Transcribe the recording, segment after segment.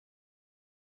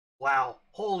Wow,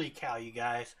 holy cow, you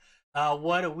guys.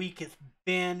 What a week it's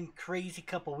been. Crazy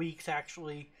couple weeks,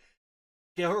 actually.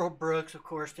 Darrell Brooks, of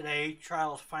course, today.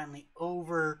 Trial is finally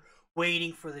over,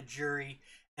 waiting for the jury.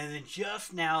 And then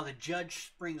just now, the judge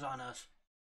springs on us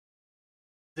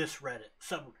this Reddit,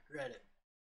 subreddit.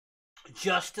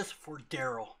 Justice for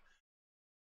Darrell.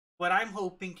 What I'm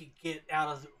hoping to get out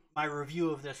of my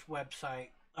review of this website,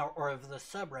 or of the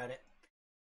subreddit,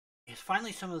 is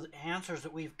finally some of the answers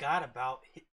that we've got about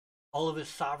all of his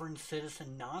sovereign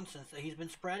citizen nonsense that he's been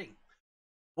spreading.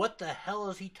 What the hell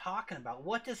is he talking about?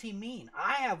 What does he mean?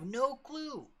 I have no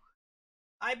clue.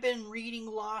 I've been reading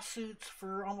lawsuits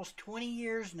for almost 20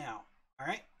 years now. All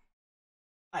right?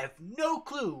 I have no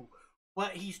clue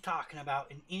what he's talking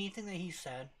about in anything that he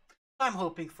said. I'm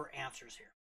hoping for answers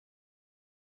here.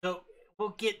 So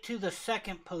we'll get to the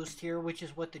second post here, which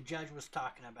is what the judge was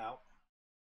talking about.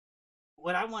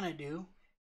 What I want to do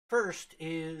first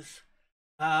is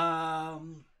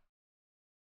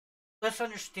let's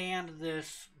understand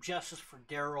this Justice for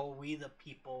Darrell, We the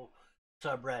People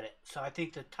subreddit. So I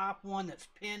think the top one that's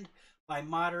pinned by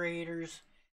moderators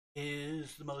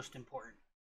is the most important.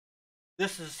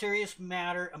 This is a serious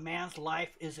matter. A man's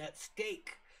life is at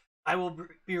stake. I will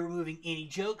be removing any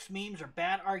jokes, memes, or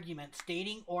bad arguments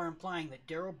stating or implying that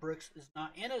Darrell Brooks is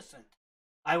not innocent.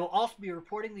 I will also be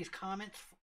reporting these comments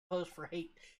posts for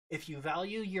hate. If you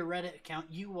value your Reddit account,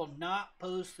 you will not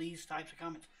post these types of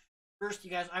comments. First, you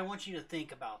guys, I want you to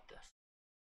think about this.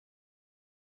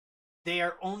 They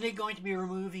are only going to be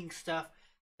removing stuff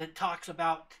that talks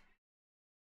about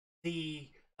the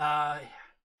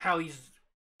how he's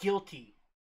guilty.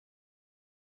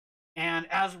 And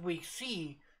as we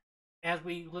see, as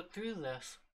we look through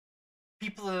this,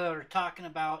 people that are talking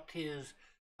about his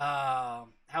how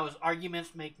his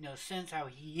arguments make no sense, how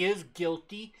he is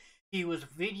guilty, he was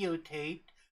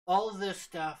videotaped, all of this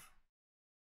stuff,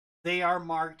 they are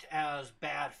marked as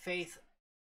bad faith.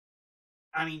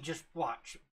 I mean, just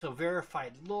watch. So,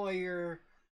 verified lawyer,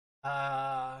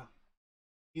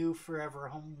 you forever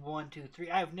home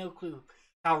 123. I have no clue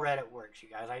how Reddit works, you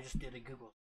guys. I just did a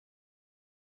Google.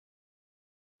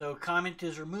 So, comment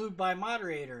is removed by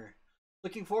moderator.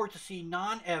 Looking forward to see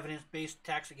non-evidence based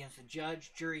attacks against the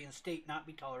judge, jury, and state not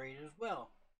be tolerated as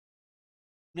well.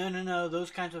 No.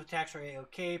 Those kinds of attacks are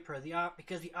okay per the op,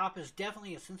 because the op is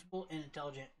definitely a sensible and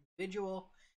intelligent individual.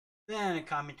 Then a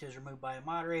comment is removed by a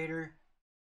moderator.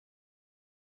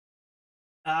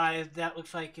 That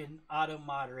looks like an auto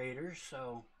moderator.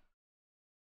 So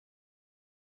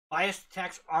biased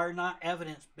attacks are not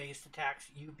evidence-based attacks.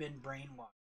 You've been brainwashed.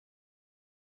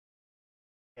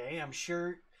 Okay, I'm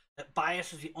sure that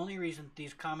bias is the only reason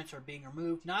these comments are being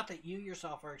removed. Not that you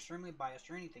yourself are extremely biased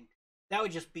or anything. That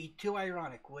would just be too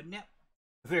ironic, wouldn't it?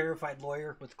 Verified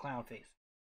lawyer with clown face.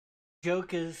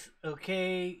 Joke is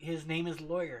okay. His name is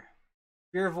lawyer.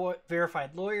 If you're a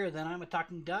verified lawyer, then I'm a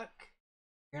talking duck.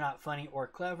 You're not funny or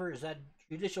clever. Is that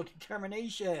judicial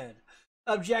determination?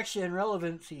 Objection,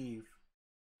 relevancy.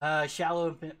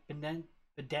 Shallow and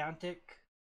pedantic.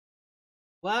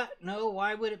 What? No,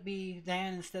 why would it be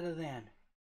than instead of then?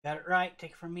 Got it right.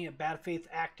 Take it from me, a bad faith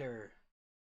actor.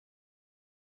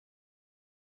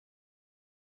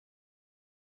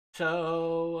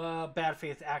 So, bad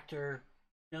faith actor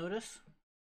notice.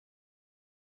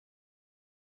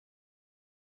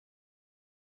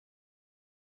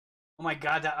 Oh my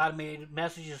god, that automated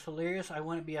message is hilarious. I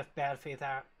want to be a bad faith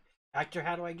actor.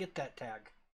 How do I get that tag?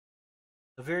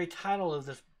 The very title of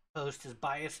this post is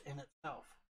bias in itself.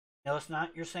 No, it's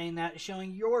not. You're saying that is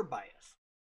showing your bias.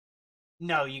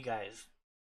 No, you guys.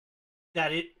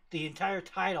 The entire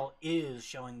title is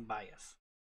showing bias.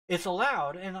 It's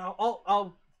allowed, and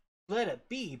I'll let it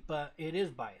be, but it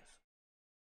is bias.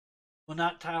 Will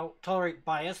not tolerate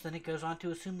bias, then it goes on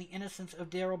to assume the innocence of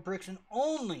Darrell Brooks and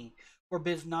only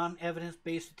forbids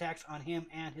non-evidence-based attacks on him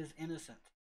and his innocence.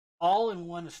 All in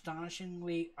one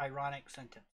astonishingly ironic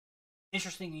sentence.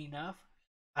 Interestingly enough,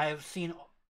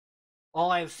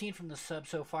 all I have seen from the sub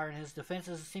so far in his defense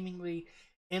is a seemingly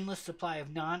endless supply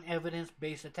of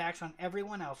non-evidence-based attacks on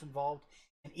everyone else involved,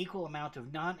 an equal amount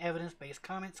of non-evidence-based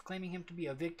comments claiming him to be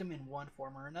a victim in one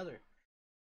form or another.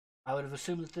 I would have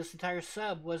assumed that this entire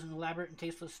sub was an elaborate and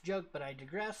tasteless joke, but I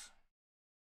digress.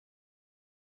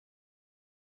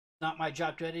 It's not my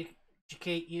job to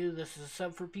educate you. This is a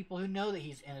sub for people who know that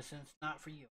he's innocent. It's not for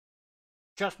you.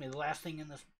 Trust me, the last thing in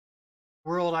this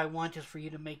world I want is for you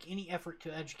to make any effort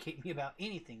to educate me about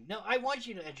anything. No, I want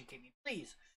you to educate me.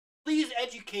 Please. Please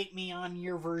educate me on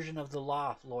your version of the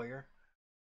law, lawyer.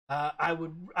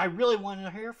 I really want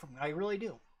to hear from you. I really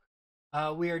do.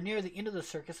 We are near the end of the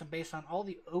circus, and based on all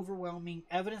the overwhelming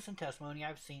evidence and testimony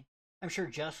I've seen, I'm sure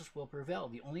justice will prevail.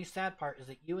 The only sad part is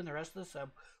that you and the rest of the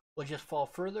sub will just fall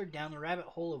further down the rabbit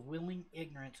hole of willing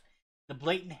ignorance. The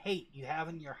blatant hate you have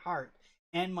in your heart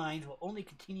and minds will only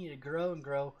continue to grow and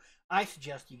grow. I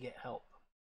suggest you get help.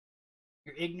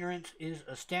 Your ignorance is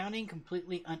astounding,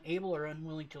 completely unable or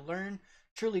unwilling to learn,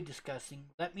 truly disgusting.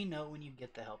 Let me know when you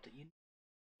get the help that you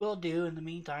will do. In the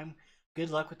meantime, good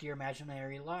luck with your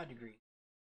imaginary law degree.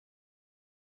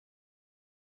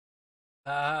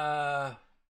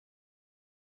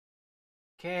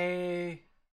 Okay.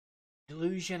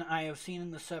 Delusion I have seen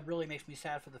in the sub really makes me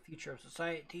sad for the future of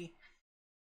society.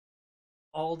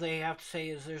 All they have to say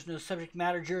is there's no subject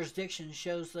matter jurisdiction,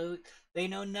 shows though they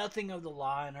know nothing of the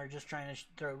law and are just trying to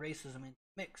throw racism into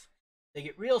the mix. They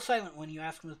get real silent when you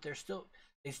ask them if they'd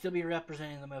still be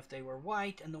representing them if they were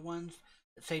white, and the ones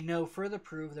that say no further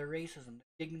prove their racism.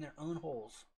 They're digging their own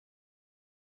holes.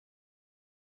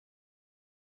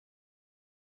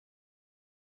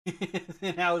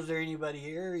 And how is there anybody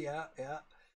here? Yeah.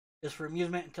 Just for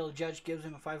amusement until the judge gives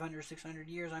him 500, 600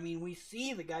 years. I mean, we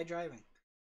see the guy driving.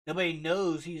 Nobody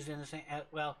knows he's innocent.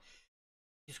 Well,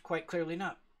 he's quite clearly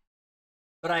not.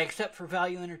 But I accept for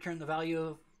value and return the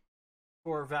value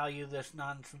for value this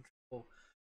nonsensical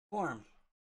form.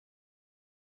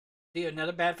 See,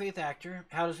 another bad faith actor.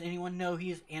 How does anyone know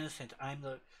he's innocent? I'm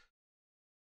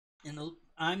in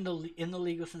the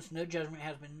legal since no judgment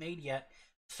has been made yet.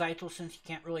 Cital since you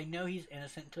can't really know he's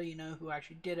innocent until you know who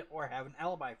actually did it or have an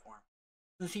alibi for him.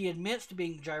 Since he admits to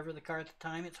being the driver of the car at the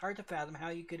time, it's hard to fathom how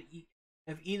you could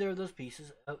have either of those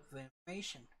pieces of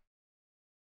information.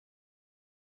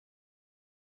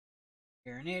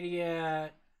 You're an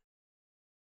idiot.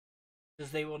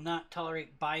 Says they will not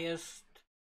tolerate biased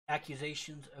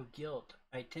accusations of guilt.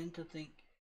 I tend to think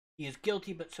he is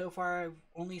guilty, but so far I've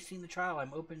only seen the trial.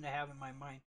 I'm open to having my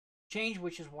mind change,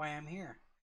 which is why I'm here.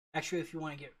 Actually, if you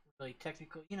want to get really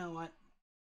technical, you know what?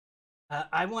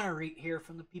 I want to hear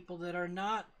from the people that are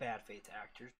not bad faith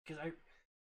actors, because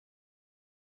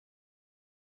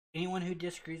anyone who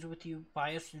disagrees with you,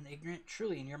 biased and ignorant,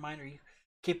 truly, in your mind, are you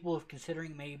capable of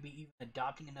considering, maybe even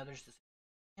adopting another's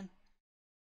decision?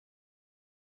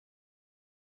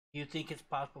 Do you think it's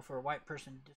possible for a white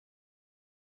person to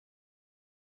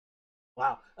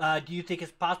do you think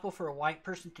it's possible for a white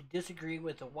person to disagree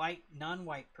with a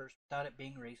non-white person without it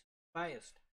being racist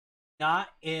biased? Not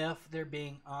if they're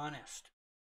being honest.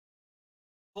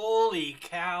 Holy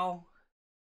cow.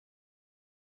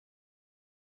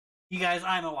 You guys,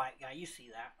 I'm a white guy. You see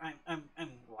that?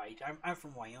 I'm white. I'm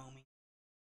from Wyoming.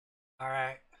 All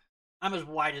right. I'm as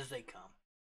white as they come.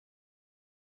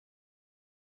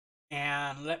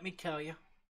 And let me tell you,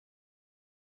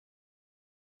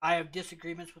 I have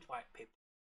disagreements with white people.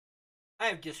 I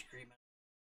have disagreements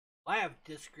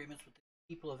with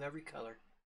people of every color.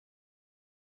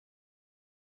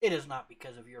 It is not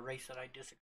because of your race that I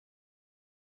disagree.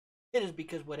 It is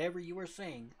because whatever you are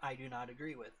saying, I do not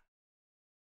agree with.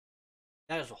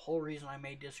 That is the whole reason I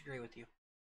may disagree with you.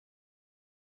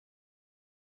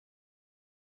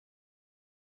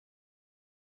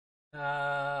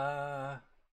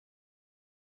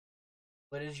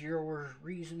 What is your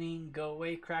reasoning? Go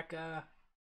away, Kraka.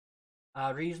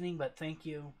 Reasoning, but thank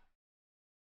you.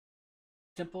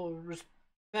 Simple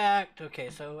respect. Okay,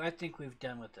 so I think we've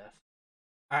done with this.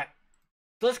 Alright.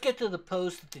 So let's get to the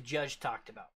post that the judge talked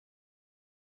about.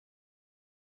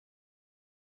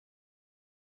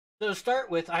 So to start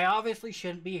with, I obviously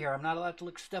shouldn't be here. I'm not allowed to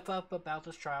look stuff up about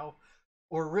this trial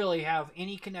or really have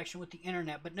any connection with the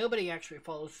internet, but nobody actually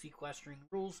follows sequestering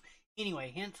rules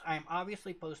anyway. Hence, I am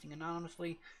obviously posting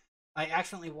anonymously. I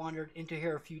accidentally wandered into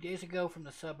here a few days ago from the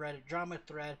subreddit drama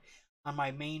thread on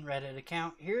my main Reddit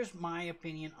account. Here's my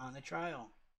opinion on the trial.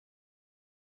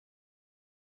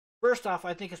 First off,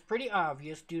 I think it's pretty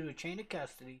obvious due to a chain of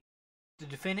custody, the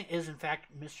defendant is in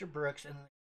fact Mr. Brooks and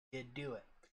he did do it.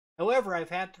 However,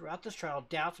 I've had throughout this trial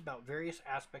doubts about various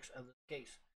aspects of the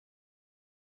case.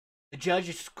 The judge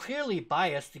is clearly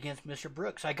biased against Mr.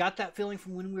 Brooks. I got that feeling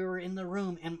from when we were in the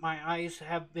room, and my eyes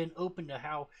have been open to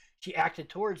how she acted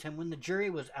towards him when the jury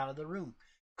was out of the room.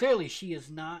 Clearly, she is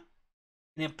not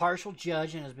an impartial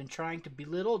judge and has been trying to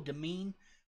belittle, demean,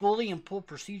 bully, and pull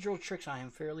procedural tricks on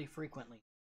him fairly frequently.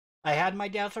 I had my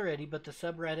doubts already, but the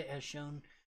subreddit has shown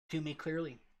to me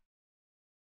clearly.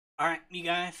 Alright, you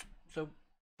guys. So,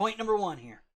 point number one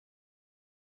here.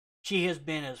 She has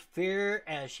been as fair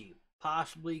as she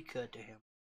possibly could to him.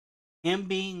 Him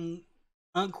being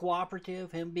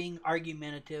uncooperative, him being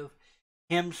argumentative,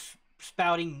 him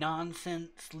spouting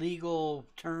nonsense legal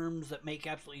terms that make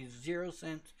absolutely zero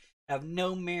sense, have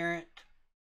no merit.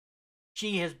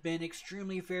 She has been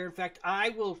extremely fair. In fact, I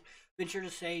will venture to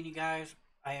say, you guys,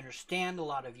 I understand a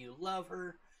lot of you love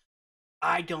her.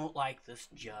 I don't like this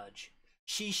judge.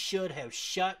 She should have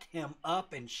shut him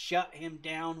up and shut him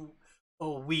down a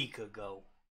week ago.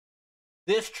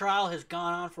 This trial has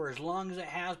gone on for as long as it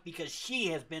has because she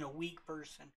has been a weak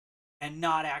person and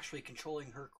not actually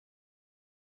controlling her.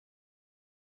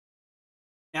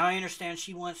 Now, I understand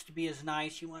she wants to be as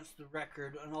nice, she wants the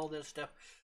record and all this stuff,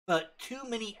 but too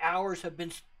many hours have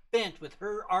been spent with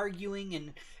her arguing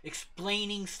and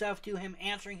explaining stuff to him,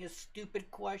 answering his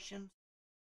stupid questions.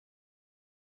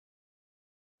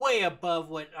 Way above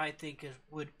what I think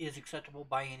is acceptable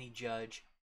by any judge.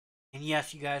 And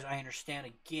yes, you guys, I understand.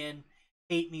 Again,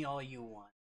 hate me all you want.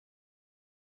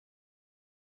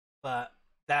 But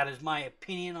that is my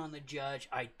opinion on the judge.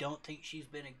 I don't think she's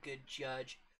been a good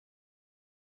judge.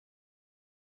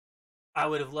 I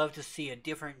would have loved to see a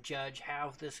different judge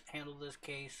handle this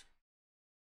case.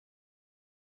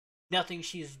 Nothing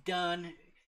she's done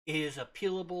is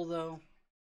appealable, though.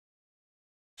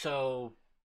 So,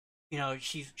 you know,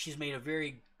 she's made a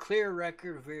very clear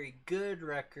record, a very good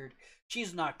record.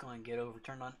 She's not going to get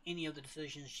overturned on any of the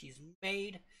decisions she's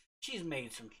made. She's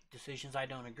made some decisions I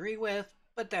don't agree with,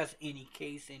 but that's any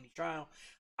case, any trial.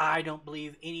 I don't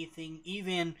believe anything,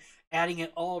 even adding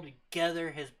it all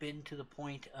together, has been to the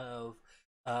point of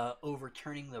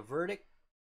overturning the verdict,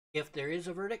 if there is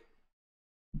a verdict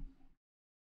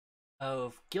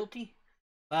of guilty.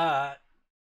 But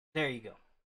there you go.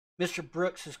 Mr.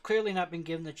 Brooks has clearly not been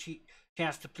given the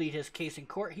chance to plead his case in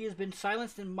court. He has been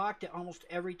silenced and mocked at almost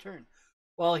every turn.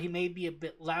 While he may be a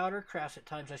bit loud or crass at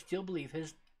times, I still believe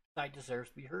his side deserves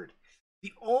to be heard.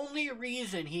 The only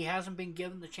reason he hasn't been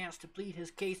given the chance to plead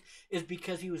his case is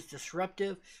because he was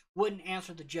disruptive, wouldn't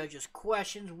answer the judge's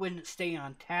questions, wouldn't stay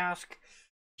on task.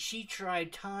 She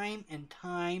tried time and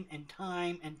time and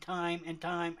time and time and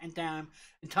time and time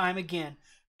and time again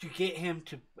to get him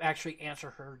to actually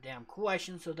answer her damn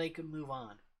questions so they could move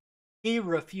on. He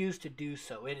refused to do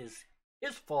so. It is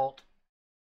his fault,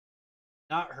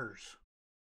 not hers.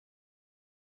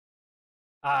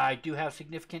 I do have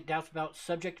significant doubts about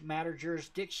subject matter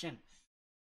jurisdiction.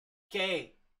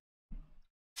 Okay.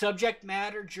 Subject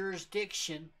matter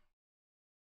jurisdiction.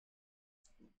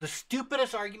 The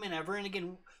stupidest argument ever. And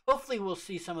again, hopefully we'll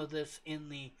see some of this in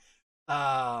the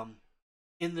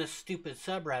in this stupid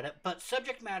subreddit. But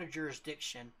subject matter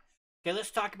jurisdiction. Okay,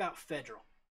 let's talk about federal.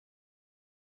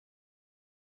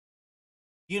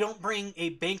 You don't bring a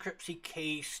bankruptcy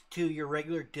case to your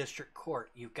regular district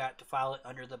court. You've got to file it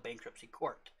under the bankruptcy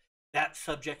court. That's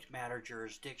subject matter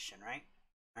jurisdiction, right?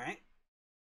 All right.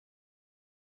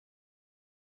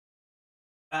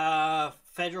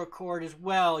 Federal court as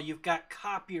well. You've got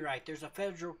copyright. There's a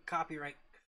federal copyright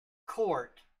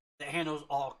court that handles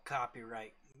all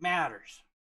copyright matters.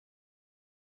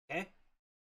 Okay?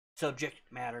 Subject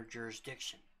matter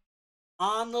jurisdiction.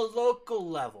 On the local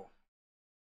level.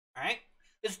 All right?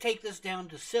 Let's take this down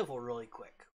to civil really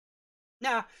quick.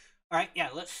 Now, all right, yeah,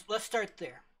 let's start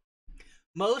there.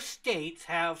 Most states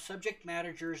have subject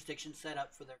matter jurisdiction set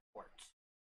up for their courts.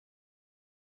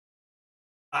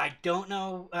 I don't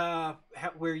know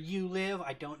where you live.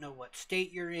 I don't know what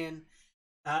state you're in.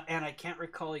 And I can't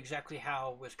recall exactly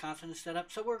how Wisconsin is set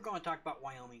up. So we're going to talk about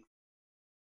Wyoming.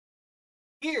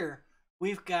 Here,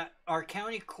 we've got our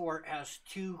county court has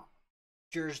two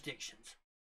jurisdictions.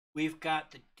 We've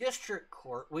got the district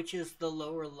court, which is the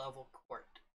lower level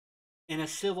court. In a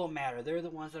civil matter, they're the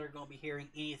ones that are going to be hearing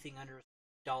anything under a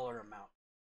dollar amount.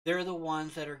 They're the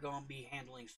ones that are going to be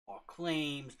handling small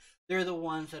claims. They're the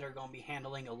ones that are going to be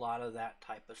handling a lot of that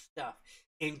type of stuff.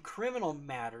 In criminal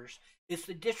matters, it's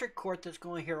the district court that's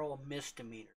going to hear all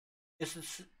misdemeanors. It's the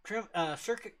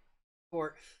circuit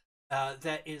court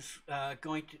that is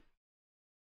going to...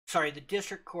 Sorry, the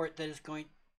district court that is going...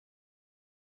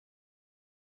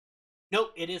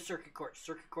 Nope, it is circuit court.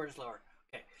 Circuit court is lower.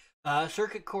 Okay.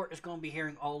 Circuit court is going to be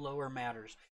hearing all lower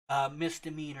matters,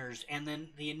 misdemeanors, and then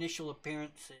the initial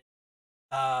appearances.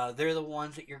 They're the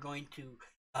ones that you're going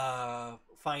to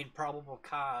find probable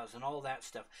cause and all that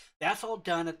stuff. That's all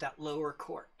done at that lower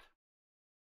court.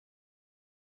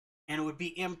 And it would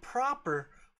be improper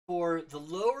for the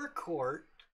lower court,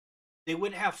 they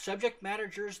wouldn't have subject matter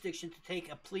jurisdiction to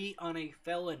take a plea on a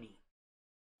felony.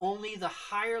 Only the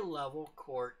higher level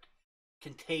court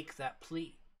can take that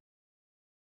plea.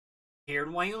 Here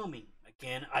in Wyoming,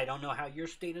 again, I don't know how your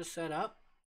state is set up.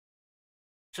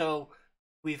 So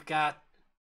we've got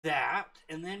that,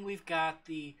 and then we've got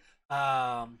the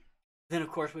then of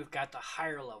course we've got the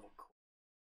higher level court.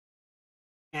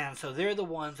 And so they're the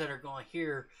ones that are going to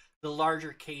hear the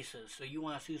larger cases. So you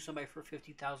want to sue somebody for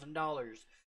 $50,000.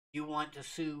 You want to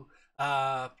sue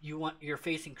you're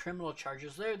facing criminal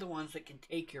charges, they're the ones that can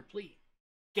take your plea.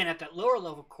 Again, at that lower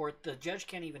level court, the judge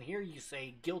can't even hear you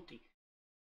say guilty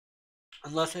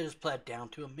unless it is pled down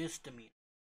to a misdemeanor.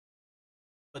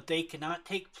 But they cannot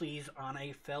take pleas on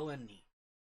a felony.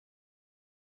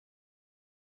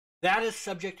 That is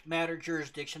subject matter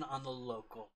jurisdiction on the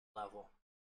local level.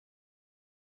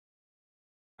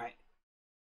 Right?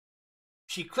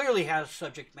 She clearly has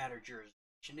subject matter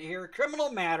jurisdiction to hear a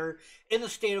criminal matter in the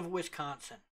state of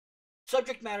Wisconsin.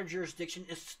 Subject matter jurisdiction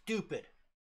is stupid.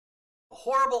 A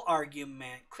horrible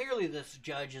argument. Clearly this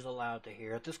judge is allowed to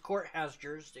hear it. This court has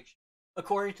jurisdiction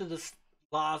according to the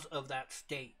laws of that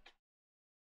state.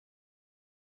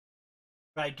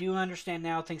 But I do understand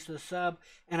now, thanks to the sub,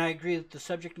 and I agree that the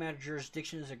subject matter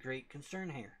jurisdiction is a great concern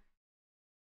here.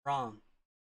 Wrong.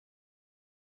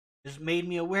 This made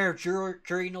me aware of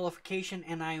jury nullification,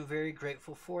 and I am very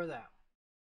grateful for that.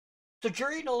 So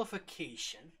jury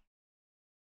nullification,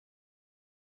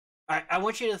 I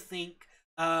want you to think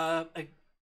a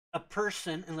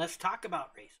person, and let's talk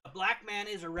about race. A black man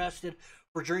is arrested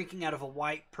for drinking out of a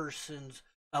white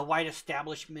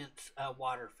establishment's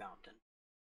water fountain.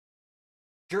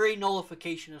 Jury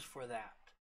nullification is for that,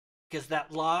 because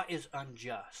that law is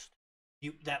unjust.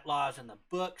 That law is in the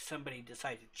book. Somebody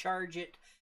decided to charge it,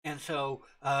 and so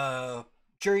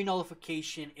jury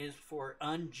nullification is for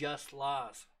unjust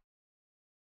laws.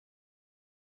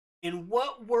 In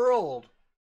what world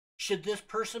should this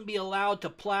person be allowed to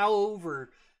plow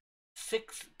over,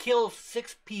 kill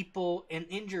 6 people, and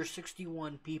injure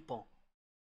 61 people?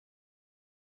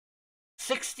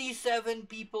 67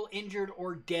 people injured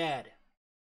or dead.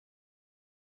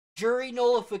 Jury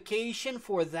nullification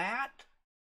for that?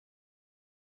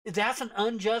 That's an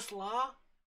unjust law?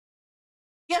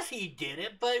 Yes, he did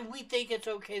it, but we think it's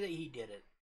okay that he did it.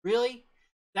 Really?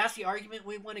 That's the argument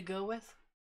we want to go with?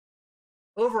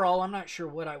 Overall, I'm not sure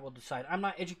what I will decide. I'm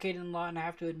not educated in law, and I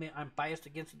have to admit I'm biased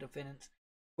against the defendants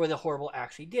for the horrible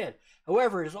acts he did.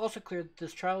 However, it is also clear that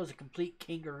this trial is a complete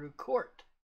kangaroo court.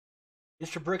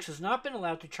 Mr. Brooks has not been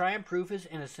allowed to try and prove his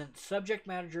innocence, subject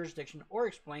matter jurisdiction, or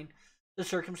explain the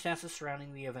circumstances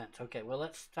surrounding the events. Okay, well,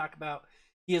 let's talk about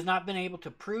he has not been able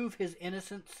to prove his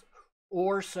innocence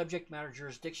or subject matter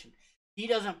jurisdiction. He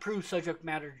doesn't prove subject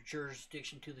matter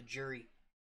jurisdiction to the jury.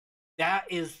 That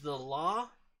is the law.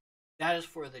 That is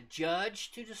for the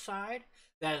judge to decide.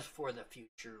 That is for the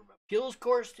future appeals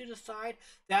courts to decide.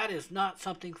 That is not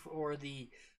something for the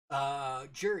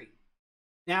jury.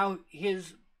 Now,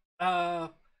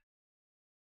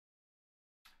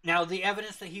 now, the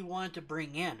evidence that he wanted to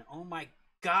bring in. Oh my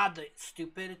God, the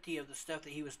stupidity of the stuff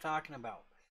that he was talking about.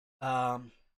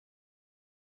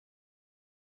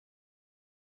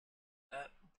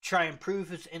 Try and prove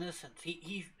his innocence.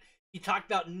 He talked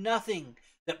about nothing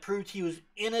that proved he was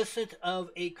innocent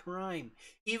of a crime.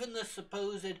 Even the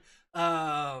supposed,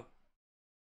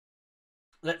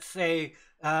 let's say,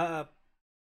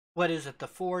 what is it?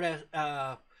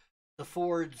 The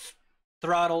Ford's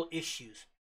throttle issues.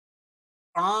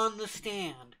 On the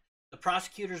stand, the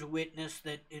prosecutor's witness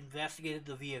that investigated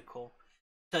the vehicle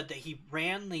said that he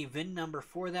ran the VIN number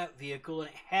for that vehicle and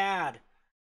it had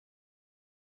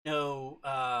no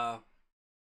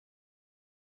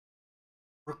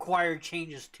required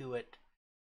changes to it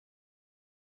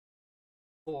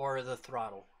for the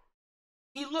throttle.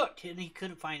 He looked and he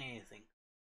couldn't find anything.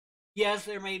 Yes,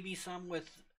 there may be some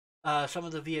with some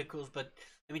of the vehicles, but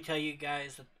let me tell you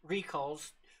guys that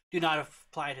recalls do not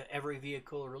apply to every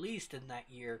vehicle released in that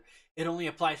year. It only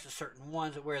applies to certain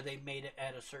ones where they made it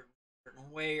at a certain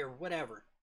way or whatever.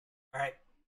 All right.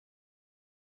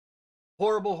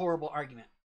 Horrible, horrible argument.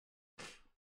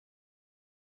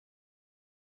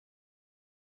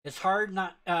 It's hard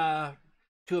not to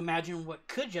imagine what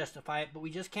could justify it, but we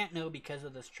just can't know because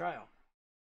of this trial.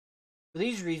 For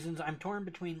these reasons, I'm torn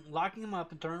between locking him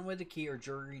up and throwing away the key or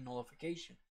jury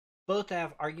nullification. Both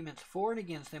have arguments for and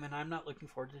against them, and I'm not looking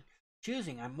forward to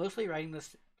choosing. I'm mostly writing this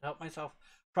to help myself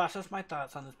process my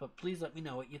thoughts on this, but please let me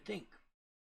know what you think.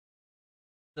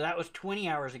 So that was 20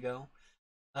 hours ago.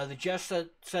 The judge said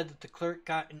that the clerk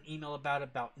got an email about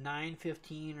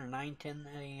 9:15 or 9:10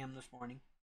 a.m. this morning.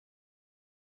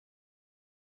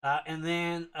 And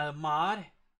then Mod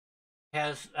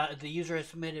has, the user has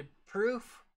submitted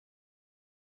proof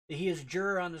that he is a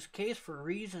juror on this case for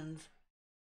reasons.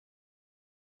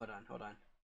 Hold on.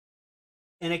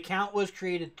 An account was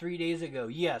created 3 days ago.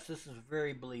 Yes, this is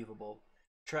very believable.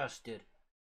 Trusted.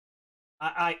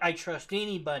 I trust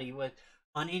anybody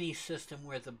on any system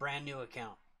with a brand new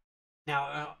account.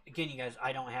 Now, again, you guys,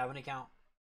 I don't have an account.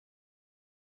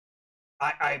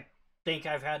 I think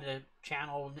I've had a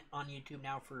channel on YouTube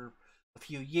now for a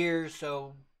few years,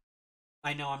 so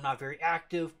I know I'm not very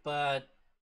active, but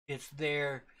it's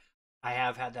there. I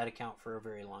have had that account for a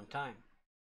very long time.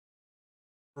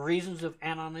 For reasons of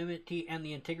anonymity and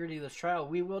the integrity of this trial,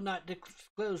 we will not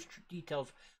disclose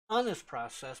details on this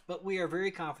process, but we are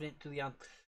very confident to the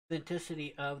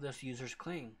authenticity of this user's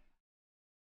claim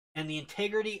and the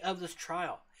integrity of this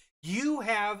trial. You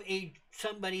have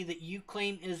somebody that you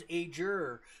claim is a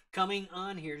juror coming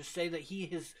on here to say that he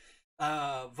has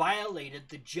violated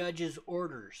the judge's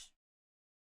orders.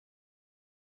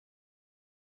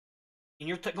 And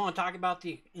you're going to talk about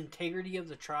the integrity of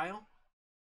the trial?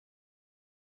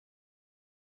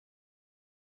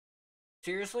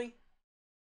 Seriously?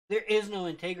 There is no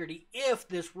integrity if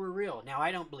this were real. Now,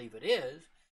 I don't believe it is.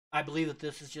 I believe that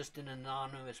this is just an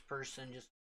anonymous person just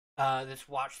that's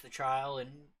watched the trial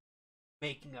and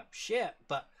making up shit,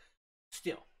 but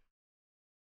still.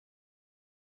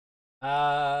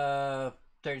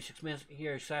 36 minutes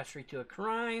here, accessory to a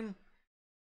crime.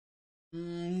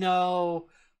 No.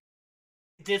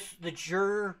 The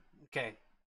juror, okay.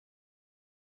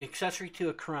 Accessory to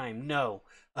a crime, no.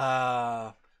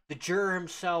 The juror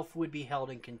himself would be held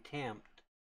in contempt,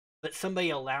 but somebody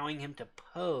allowing him to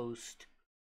post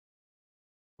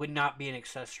would not be an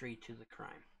accessory to the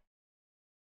crime.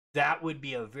 That would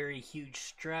be a very huge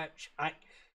stretch. I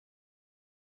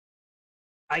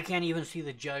can't even see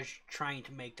the judge trying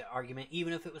to make the argument,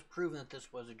 even if it was proven that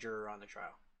this was a juror on the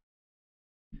trial.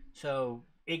 So,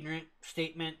 ignorant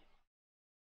statement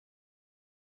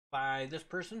by this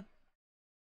person.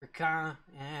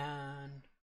 And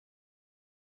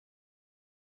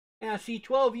yeah, see,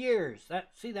 12 years.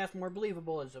 That's more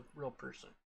believable as a real person.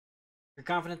 You're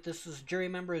confident this is a jury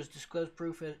member has disclosed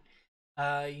proof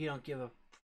that you don't give a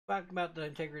fuck about the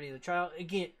integrity of the trial.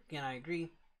 Again, I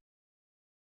agree.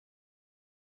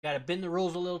 Got to bend the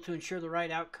rules a little to ensure the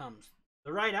right outcomes.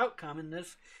 The right outcome in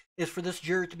this is for this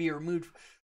juror to be removed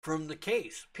from the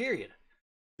case, period.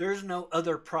 There's no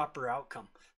other proper outcome.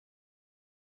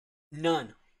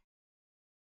 None.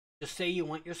 Just say you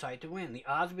want your side to win. The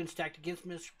odds have been stacked against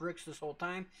Mr. Brooks this whole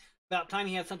time. About time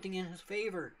he had something in his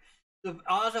favor. The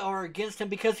odds are against him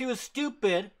because he was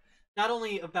stupid. Not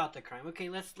only about the crime. Okay,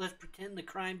 let's pretend the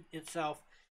crime itself.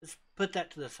 Let's put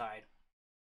that to the side.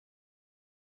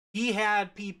 He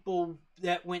had people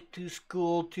that went to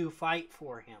school to fight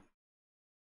for him.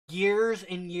 Years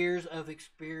and years of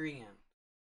experience.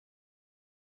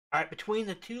 All right, between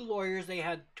the two lawyers, they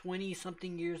had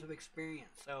 20-something years of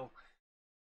experience. So,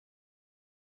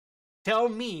 tell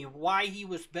me why he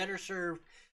was better served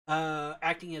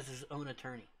acting as his own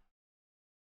attorney.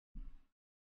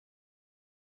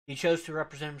 He chose to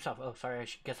represent himself. Oh, sorry, I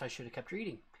guess I should have kept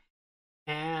reading.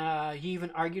 He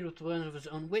even argued with one of his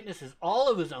own witnesses, all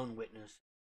of his own witnesses.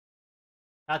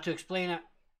 Now, to explain it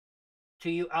to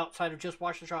you outside of just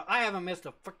watching the trial, I haven't missed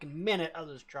a freaking minute of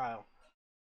this trial.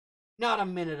 Not a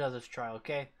minute of this trial,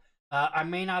 okay? I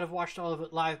may not have watched all of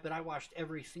it live, but I watched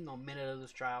every single minute of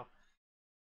this trial.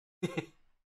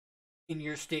 And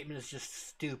your statement is just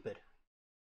stupid.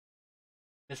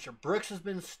 Mr. Brooks has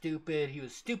been stupid. He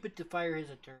was stupid to fire his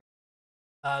attorney.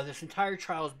 This entire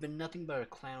trial has been nothing but a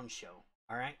clown show,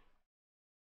 alright?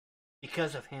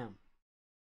 Because of him.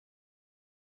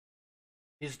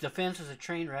 His defense is a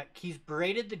train wreck. He's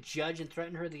berated the judge and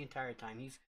threatened her the entire time.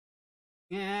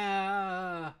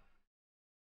 Yeah.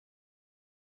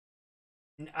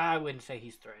 I wouldn't say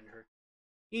he's threatened her.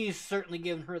 He's certainly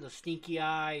given her the stinky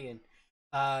eye,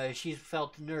 and she's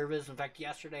felt nervous. In fact,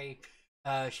 yesterday,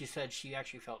 she said she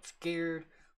actually felt scared,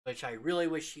 which I really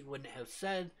wish she wouldn't have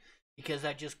said, because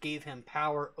that just gave him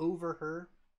power over her,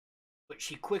 which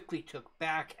she quickly took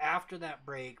back after that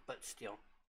break, but still.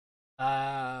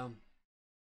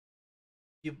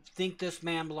 You think this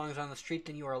man belongs on the street,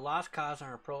 then you are a lost cause and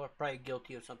are probably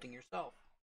guilty of something yourself.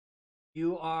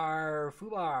 You are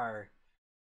FUBAR.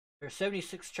 There's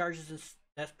 76 charges, and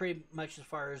that's pretty much as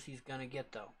far as he's going to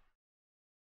get, though.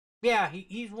 Yeah,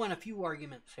 he's won a few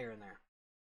arguments here and there.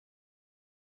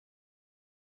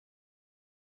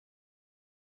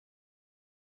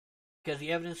 Because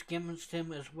the evidence against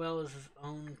him as well as his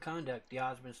own conduct. The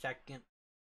odds have been stacked against.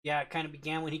 Yeah, it kind of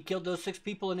began when he killed those 6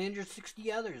 people and injured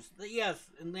 60 others. Yes,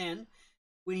 and then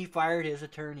when he fired his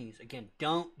attorneys. Again,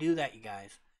 don't do that, you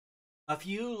guys. A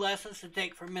few lessons to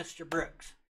take from Mr.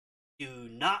 Brooks. Do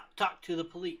not talk to the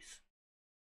police.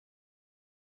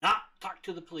 Not talk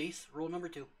to the police. Rule number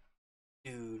 2.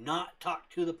 Do not talk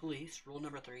to the police. Rule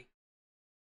number 3.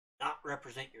 Not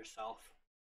represent yourself.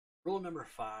 Rule number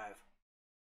 5.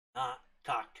 Not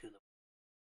talk to them.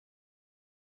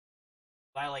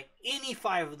 Violate any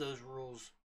 5 of those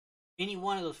rules, any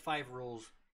one of those 5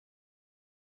 rules,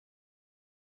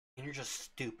 and you're just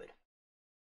stupid.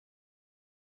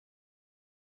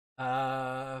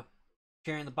 Uh,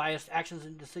 Sharing the biased actions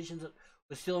and decisions that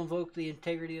would still invoke the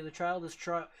integrity of the trial. This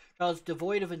trial is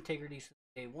devoid of integrity since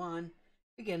day one.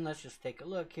 Again, let's just take a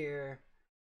look here.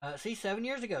 See, 7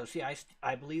 years ago. See,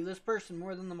 I believe this person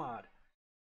more than the mod.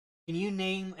 Can you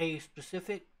name a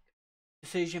specific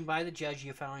decision by the judge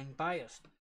you found biased?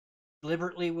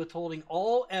 Deliberately withholding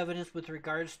all evidence with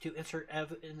regards to insert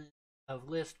evidence of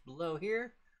list below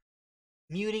here.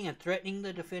 Muting and threatening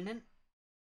the defendant.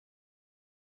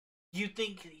 Do you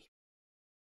think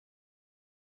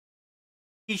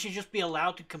he should just be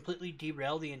allowed to completely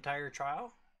derail the entire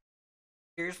trial?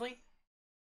 Seriously?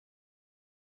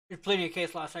 There's plenty of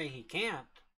case law saying he can't.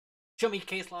 Show me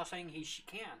case law saying he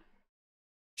can.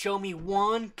 Show me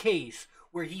one case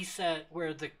where he said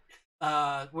where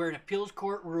an appeals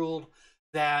court ruled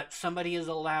that somebody is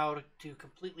allowed to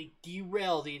completely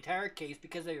derail the entire case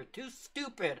because they are too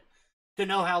stupid to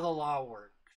know how the law works.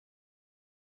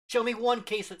 Show me one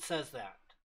case that says that.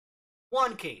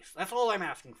 One case. That's all I'm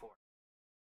asking for.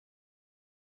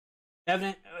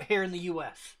 Evident here in the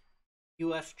U.S.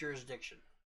 U.S. jurisdiction.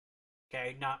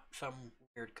 Okay, not some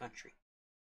weird country.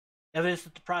 Evidence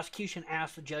that the prosecution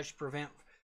asked the judge to prevent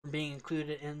from being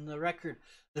included in the record.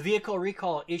 The vehicle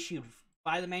recall issued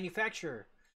by the manufacturer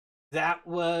that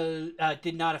was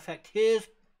did not affect his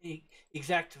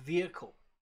exact vehicle.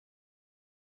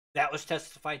 That was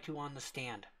testified to on the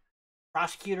stand.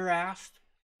 Prosecutor asked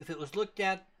if it was looked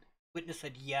at. Witness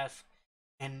said yes,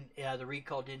 and the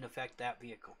recall didn't affect that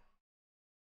vehicle.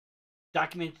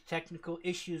 Documented technical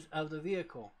issues of the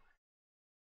vehicle.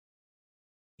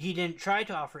 He didn't try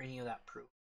to offer any of that proof.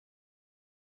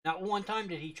 Not one time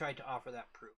did he try to offer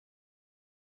that proof.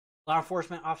 Law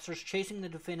enforcement officers chasing the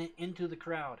defendant into the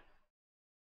crowd.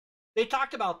 They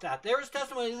talked about that. There was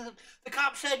testimony. The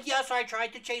cop said, yes, I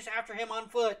tried to chase after him on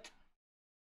foot.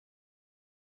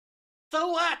 So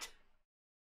what?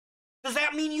 Does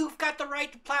that mean you've got the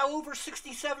right to plow over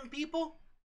 67 people?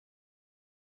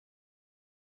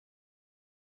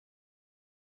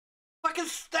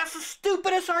 That's the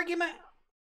stupidest argument.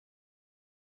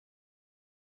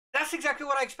 That's exactly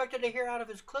what I expected to hear out of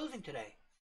his closing today.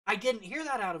 I didn't hear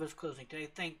that out of his closing today,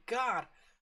 thank God.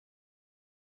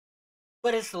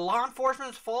 But it's the law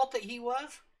enforcement's fault that he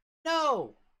was?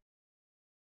 No.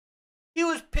 He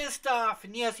was pissed off,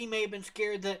 and yes, he may have been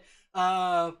scared that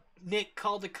Nick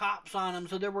called the cops on him,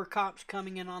 so there were cops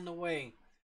coming in on the way.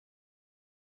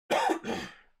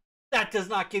 That does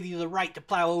not give you the right to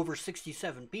plow over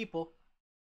 67 people.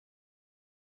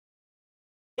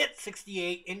 Hit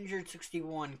 68, injured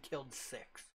 61, killed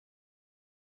 6.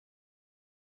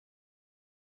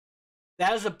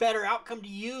 That is a better outcome to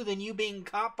you than you being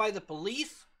caught by the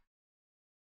police?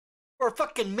 For a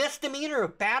fucking misdemeanor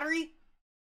of battery?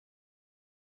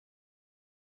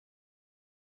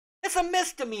 It's a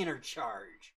misdemeanor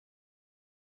charge.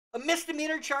 A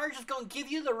misdemeanor charge is going to give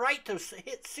you the right to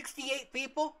hit 68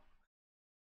 people?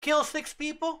 Kill 6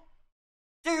 people?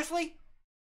 Seriously?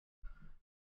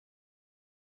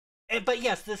 But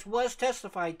yes, this was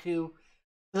testified to.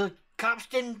 The cops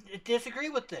didn't disagree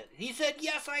with it. He said,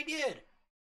 yes, I did.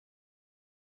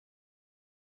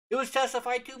 It was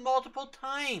testified to multiple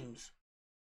times.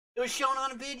 It was shown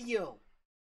on video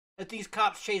that these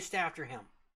cops chased after him.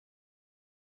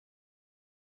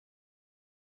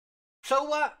 So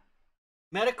what?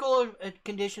 Medical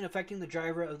condition affecting the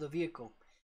driver of the vehicle.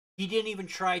 He didn't even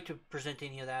try to present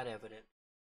any of that evidence.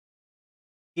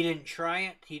 He didn't try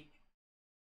it.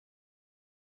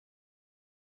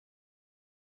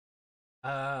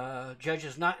 Judge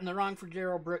is not in the wrong for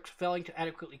Darrell Brooks failing to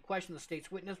adequately question the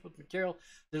state's witness with material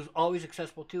that is always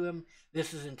accessible to him.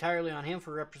 This is entirely on him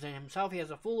for representing himself. He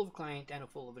has a fool of a client and a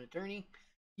fool of an attorney.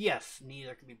 Yes,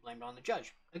 neither can be blamed on the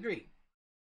judge. Agree.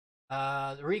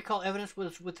 The recall evidence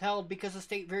was withheld because the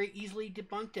state very easily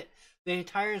debunked it. The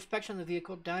entire inspection of the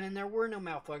vehicle done, and there were no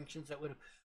malfunctions that would have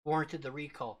warranted the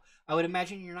recall. I would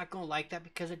imagine you're not going to like that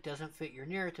because it doesn't fit your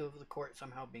narrative of the court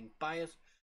somehow being biased.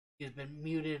 He's been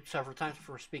muted several times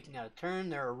for speaking out of turn.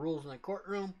 There are rules in the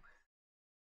courtroom.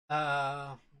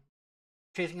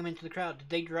 Chasing him into the crowd. Did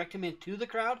they direct him into the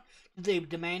crowd? Did they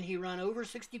demand he run over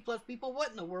 60 plus people?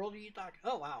 What in the world are you talking?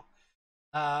 Oh,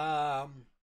 wow.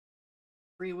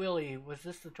 Free Willy. Was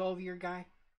this the 12-year guy?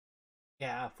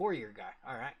 Yeah, 4-year guy.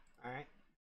 All right.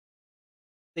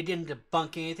 They didn't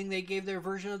debunk anything. They gave their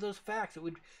version of those facts. It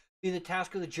would be the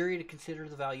task of the jury to consider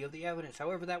the value of the evidence.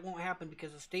 However, that won't happen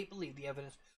because the state believed the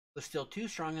evidence was still too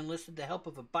strong and enlisted the help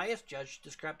of a biased judge to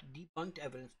describe the debunked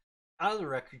evidence out of the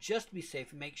record just to be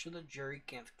safe and make sure the jury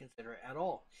can't consider it at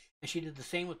all. And she did the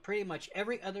same with pretty much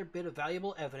every other bit of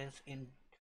valuable evidence in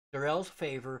Darrell's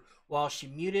favor while she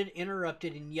muted,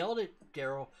 interrupted, and yelled at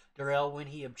Darrell when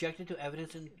he objected to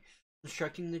evidence and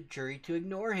instructing the jury to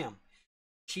ignore him.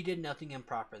 She did nothing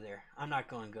improper there. I'm not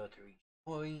going to go through each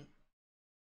point.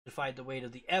 Defied the weight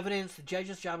of the evidence. The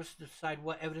judge's job is to decide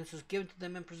what evidence is given to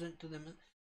them and present to them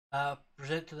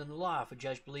the law. If a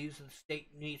judge believes that the state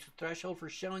meets the threshold for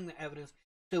showing the evidence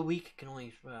so weak, it can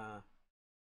only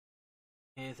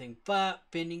anything but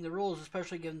bending the rules,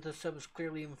 especially given the sub is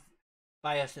clearly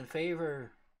biased in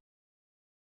favor.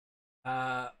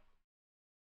 I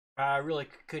really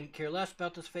couldn't care less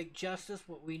about this fake justice.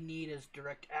 What we need is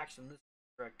direct action. This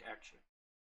is direct action.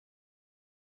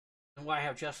 And why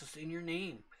have justice in your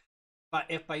name? But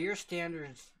if by your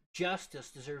standards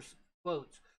justice deserves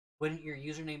quotes, wouldn't your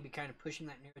username be kind of pushing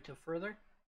that narrative further?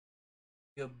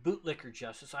 You have bootlicker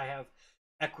justice. I have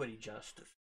equity justice.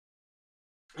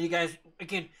 And you guys,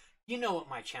 again, you know what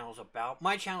my channel is about.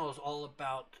 My channel is all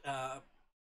about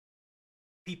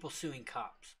people suing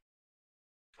cops.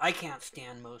 I can't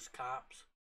stand most cops.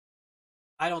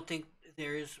 I don't think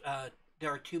there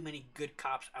are too many good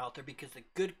cops out there because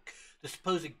the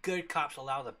supposed good cops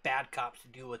allow the bad cops to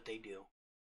do what they do.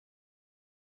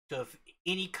 So if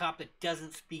any cop that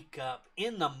doesn't speak up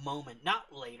in the moment,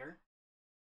 not later,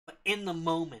 but in the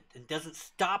moment, and doesn't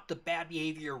stop the bad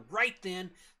behavior right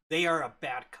then, they are a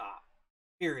bad cop.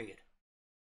 Period.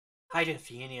 I didn't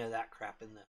see any of that crap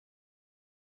in this.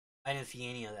 I didn't see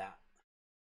any of that.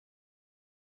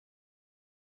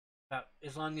 But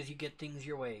as long as you get things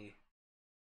your way.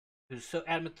 Who's so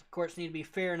adamant the courts need to be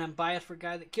fair and unbiased for a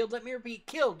guy that killed, let me repeat,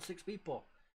 killed 6 people.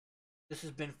 This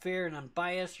has been fair and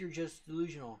unbiased, you're just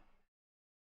delusional.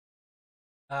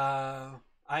 I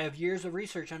have years of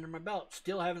research under my belt,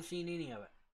 still haven't seen any of it.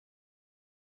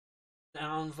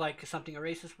 Sounds like something a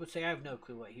racist would say. I have no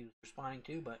clue what he was responding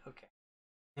to, but okay.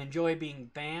 Enjoy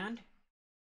being banned.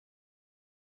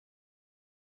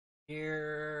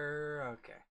 Here,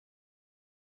 okay.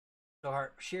 So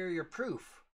share your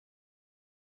proof.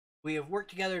 We have worked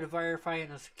together to verify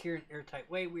in a secure and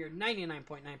airtight way. We are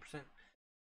 99.9%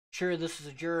 sure this is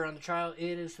a juror on the trial.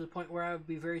 It is to the point where I would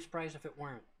be very surprised if it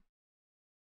weren't.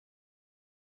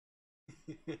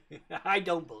 I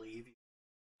don't believe you.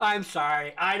 I'm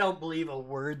sorry. I don't believe a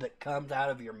word that comes out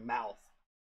of your mouth.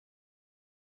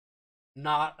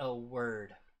 Not a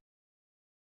word.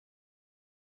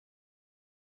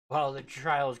 While the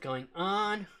trial is going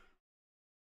on,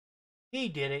 he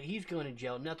did it. He's going to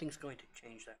jail. Nothing's going to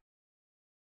change that.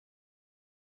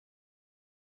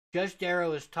 Judge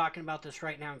Darrell is talking about this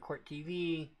right now on Court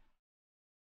TV.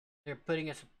 They're putting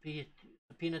a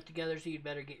subpoena together, so you'd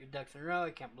better get your ducks in a row.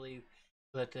 I can't believe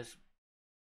that this.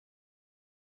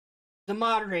 The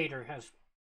moderator has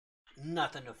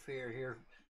nothing to fear here.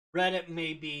 Reddit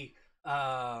may be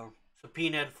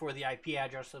subpoenaed for the IP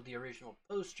address of the original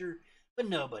poster, but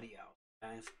nobody else,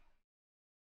 guys.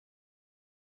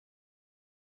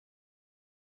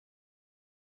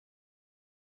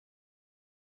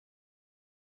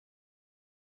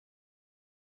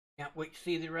 Can't wait to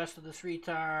see the rest of this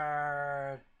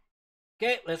retard.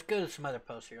 Okay, let's go to some other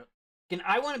posts here. Again,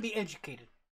 I want to be educated.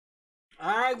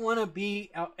 I want to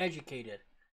be educated.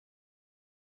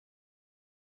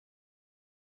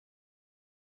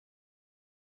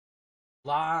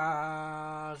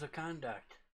 Laws of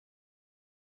conduct.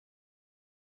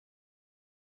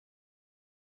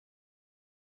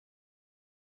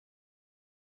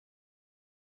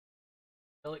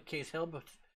 Appellate case held, but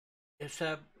it's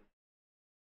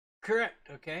correct.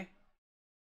 Okay.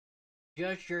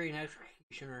 Judge, jury, and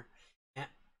executioner.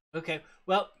 Okay.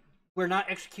 Well, we're not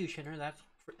executioner.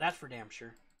 That's for damn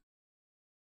sure.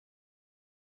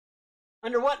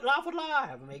 Under what lawful law?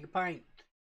 Have a make a pint.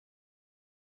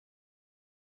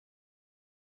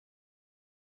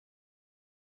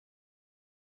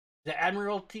 The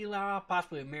Admiralty law,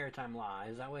 possibly a maritime law.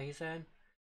 Is that what he said?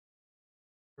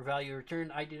 For value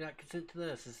returned, I do not consent to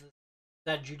this. Is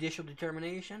that a judicial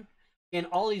determination? And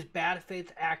all these bad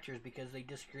faith actors because they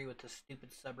disagree with the stupid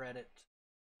subreddit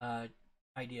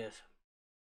ideas.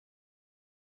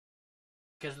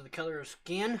 Because of the color of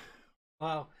skin?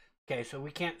 Well, okay, so we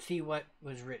can't see what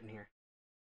was written here.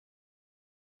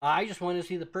 I just want to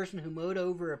see the person who mowed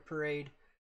over a parade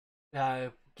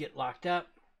get locked up.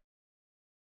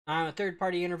 I'm a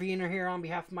third-party intervener here on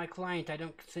behalf of my client. I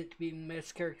don't consent to being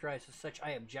mischaracterized as such.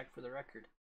 I object for the record.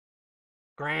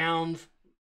 Grounds.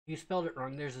 You spelled it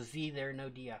wrong. There's a Z there, no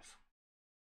DS.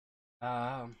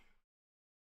 Hope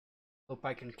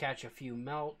I can catch a few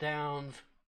meltdowns.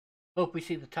 Hope we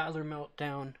see the Tyler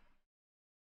meltdown.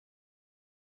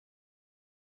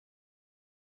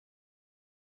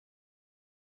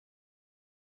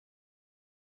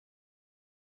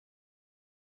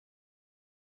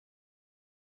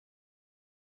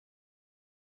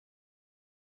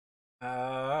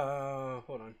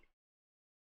 Hold on.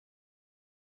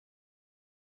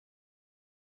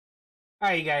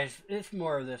 Alright, you guys, it's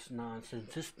more of this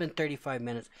nonsense. It's been 35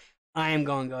 minutes. I am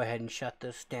going to go ahead and shut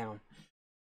this down.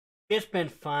 It's been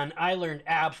fun. I learned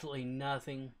absolutely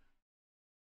nothing.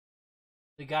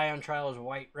 The guy on trial is a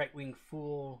white right-wing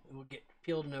fool. It will get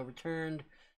appealed and overturned.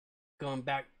 Going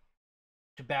back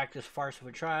this farce of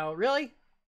a trial. Really?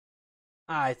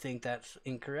 I think that's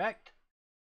incorrect.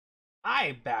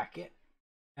 I back it.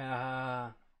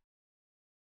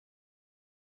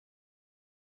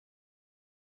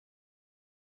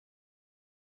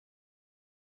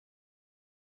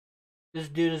 This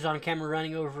dude is on camera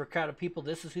running over a crowd of people.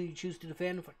 This is who you choose to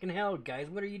defend? Fucking hell, guys.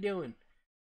 What are you doing?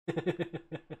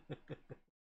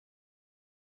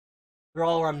 They're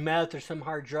all on meth or some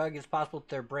hard drug. It's possible that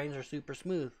their brains are super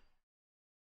smooth.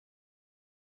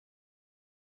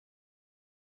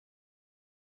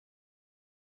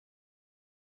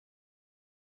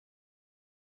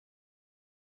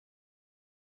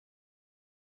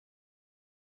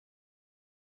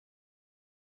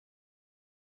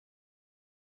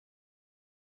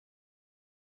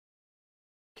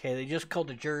 Okay, they just called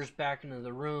the jurors back into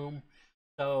the room.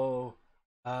 So,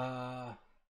 yeah.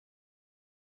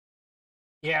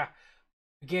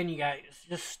 Again, you guys,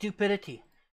 just stupidity.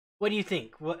 What do you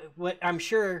think? What I'm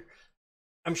sure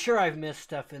I've missed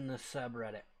stuff in the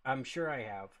subreddit. I'm sure I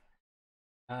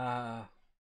have.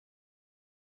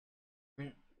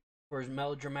 For his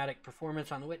melodramatic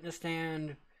performance on the witness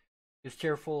stand, his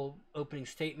tearful opening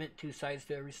statement, two sides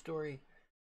to every story.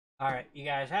 All right, you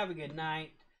guys have a good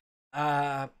night.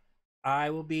 I'll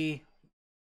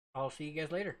see you guys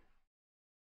later.